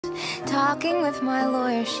Talking with my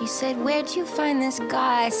lawyer, she said, where'd you find this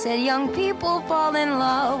guy? I said, young people fall in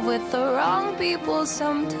love with the wrong people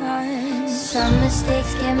sometimes. Some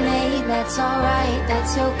mistakes get made, that's alright,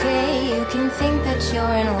 that's okay. You can think that you're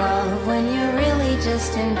in love when you're really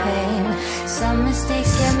just in pain. Some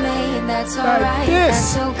mistakes get made, that's alright,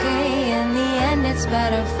 that's okay. In the end it's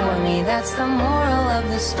better for me, that's the moral of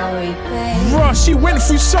the story, babe. Bruh, she went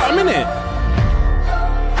through something, innit?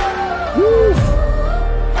 Woo!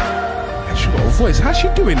 And she got a voice, how's she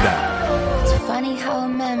doing that? It's funny how a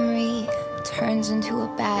memory turns into a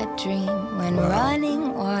bad dream when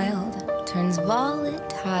running wild turns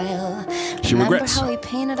volatile. She regrets. Remember how we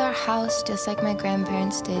painted our house just like my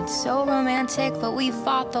grandparents did? So romantic, but we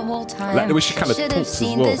fought the whole time. Like the way she kind of Should talks have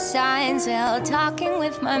seen as well. the signs. Well, talking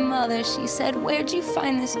with my mother, she said, where'd you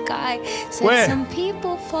find this guy? Said, Where? some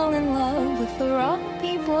people fall in love with the wrong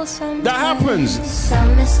people sometimes. That happens.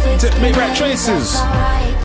 Some mistakes To make get right made, choices. that's alright.